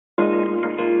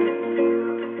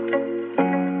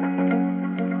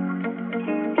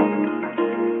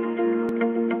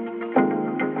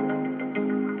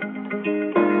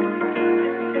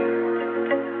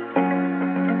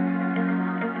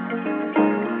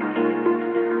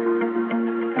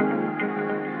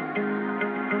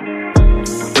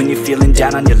you're feeling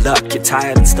down on your luck, you're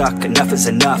tired and stuck, enough is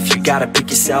enough. You gotta pick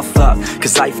yourself up,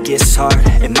 cause life gets hard.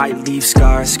 It might leave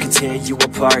scars, could tear you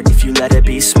apart if you let it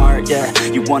be smart, yeah.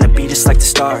 You wanna be just like the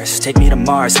stars, take me to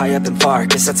Mars, high up and far,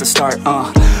 guess that's a start,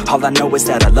 All I know is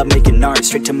that I love making art,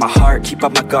 straight to my heart, keep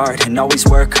up my guard, and always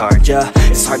work hard, yeah.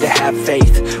 It's hard to have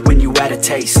faith when you had a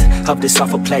taste of this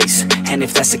awful place, and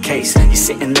if that's the case, you're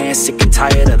sitting there sick and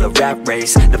tired of the rat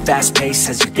race. The fast pace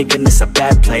has you thinking it's a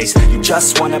bad place. You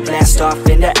just wanna blast off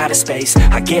into outer space.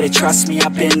 I get it, trust me,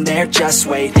 I've been there, just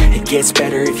wait. It gets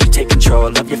better if you take control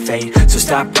of your fate. So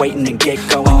stop waiting and get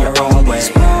going your own way.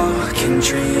 These broken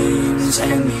dreams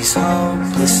and these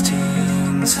hopeless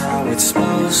teens, how it's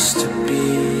supposed to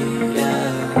be,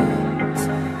 yeah.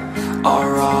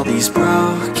 Are all these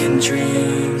broken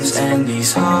dreams and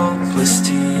these hopeless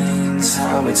teens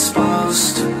how it's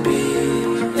supposed to be,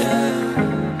 yeah.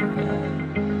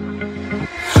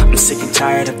 I'm sick and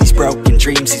tired of these broken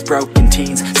dreams, these broken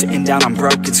teens, sitting down on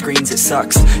broken screens. It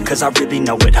sucks, cause I really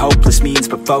know what hopeless means,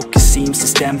 but focus seems to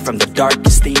stem from the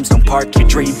darkest themes. Don't park your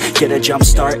dream, get a jump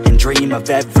start and dream of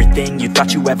everything you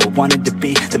thought you ever wanted to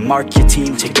be. Then mark your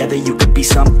team, together you can be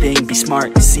something. Be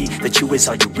smart and see that you is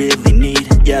all you really need,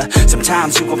 yeah.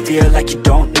 Sometimes you gon' feel like you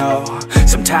don't know,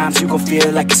 sometimes you gon' feel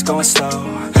like it's going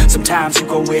slow, sometimes you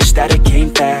gon' wish that it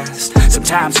came fast,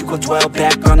 sometimes you gon' dwell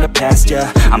back on the past,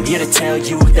 yeah. I'm here to tell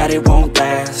you that it won't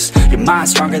last. Your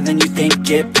mind's stronger than you think,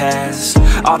 get past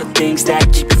all the things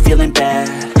that keep you feeling bad,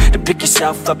 to pick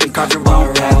yourself up and carve your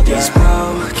own path, all these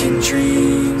broken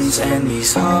dreams and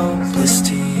these hopeless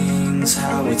teens,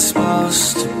 how it's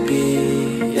supposed to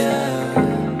be, yeah.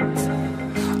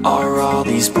 Are all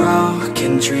these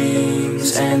broken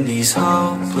dreams and these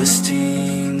hopeless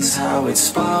teens how it's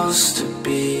supposed to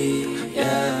be,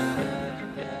 yeah.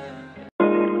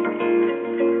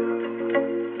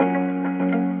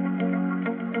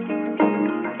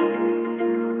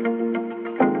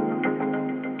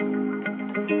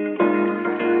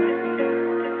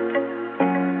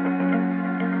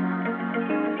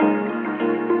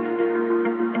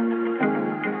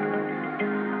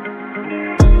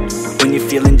 When you're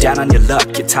feeling down on your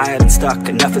luck, you're tired and stuck,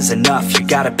 enough is enough. You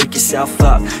gotta pick yourself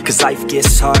up, cause life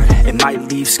gets hard. It might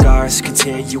leave scars, could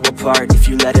tear you apart if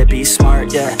you let it be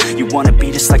smart, yeah. You wanna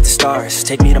be just like the stars,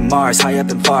 take me to Mars, high up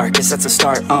and far, guess that's a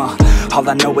start, All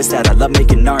I know is that I love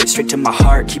making art, straight to my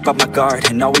heart, keep up my guard,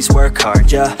 and always work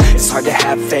hard, yeah. It's hard to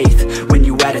have faith when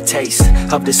you had a taste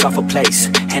of this awful place,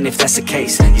 and if that's the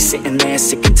case, you're sitting there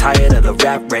sick and tired of the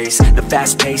rat race. The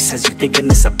fast pace has you thinking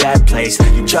it's a bad place.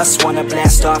 You just wanna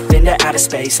blast off into outer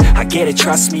space. I get it,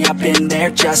 trust me, I've been there,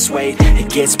 just wait. It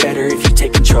gets better if you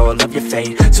take control of your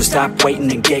fate. So stop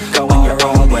waiting and get going your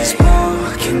own way. These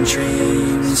broken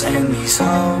dreams and these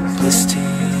hopeless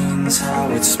teens,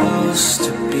 how it's supposed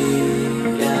to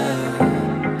be, yeah.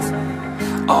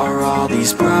 Are all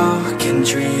these broken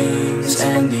dreams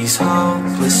and these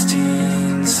hopeless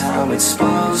teens how it's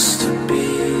supposed to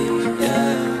be,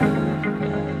 yeah.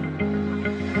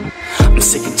 I'm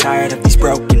sick and tired of these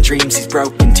broken dreams, these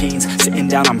broken teens, sitting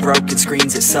down on broken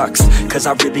screens. It sucks, cause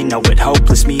I really know what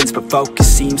hopeless means, but focus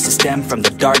seems to stem from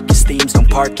the darkest themes. Don't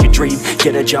park your dream,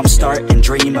 get a jump start and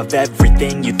dream of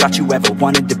everything you thought you ever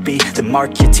wanted to be. Then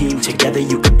mark your team, together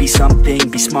you can be something.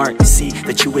 Be smart and see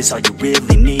that you is all you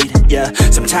really need, yeah.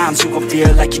 Sometimes you gon'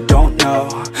 feel like you don't know,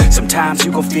 sometimes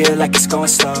you gon' feel like it's going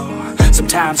slow,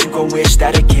 sometimes you gon' wish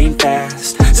that it came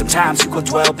fast, sometimes you gon'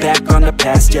 dwell back on the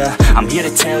past, yeah. I'm here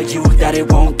to tell you that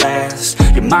it won't last.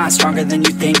 Your mind's stronger than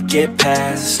you think, get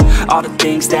past all the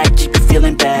things that keep you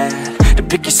feeling bad, to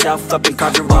pick yourself up and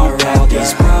carve your own path,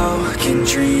 yeah. All these broken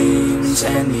dreams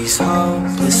and these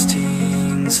hopeless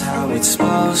teens, how it's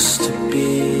supposed to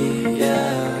be,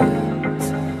 yeah.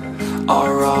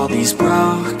 Are all these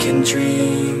broken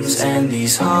dreams and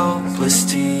these hopeless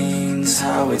teens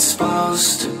how it's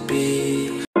supposed to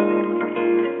be?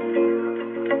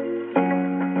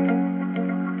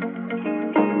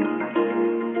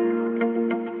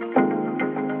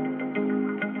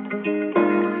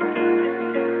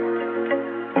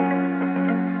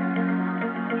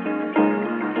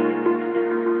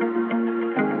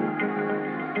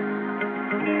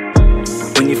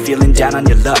 When you're feeling down on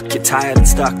your luck, you're tired and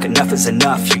stuck, enough is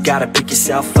enough. You gotta pick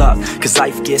yourself up, cause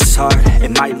life gets hard.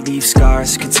 It might leave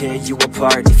scars, could tear you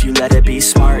apart if you let it be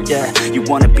smart, yeah. You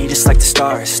wanna be just like the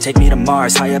stars, take me to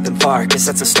Mars, high up and far, guess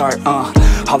that's a start,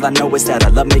 All I know is that I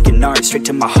love making art, straight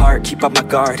to my heart, keep up my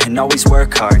guard, and always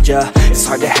work hard, yeah. It's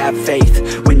hard to have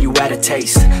faith when you had a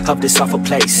taste of this awful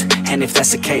place, and if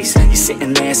that's the case, you're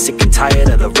sitting there sick and tired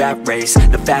of the rat race.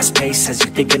 The fast pace has you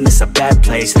thinking it's a bad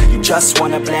place. You just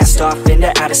wanna blast off into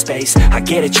outer space. I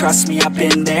get it, trust me, I've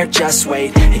been there, just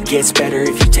wait. It gets better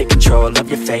if you take control of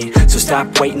your fate. So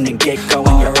stop waiting and get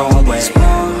going your own way. All these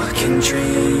broken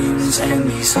dreams and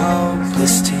these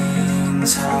hopeless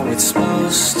teens, how it's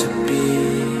supposed to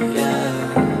be,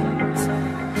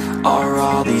 yeah. Are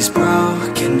all these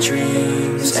broken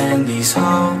dreams and these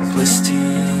hopeless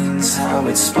teens how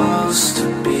it's supposed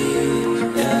to be,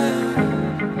 yeah.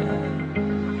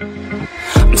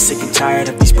 I'm sick and tired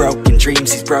of these broken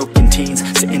dreams, these broken teens,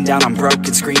 sitting down on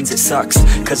broken screens. It sucks,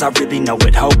 cause I really know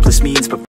what hopeless means, but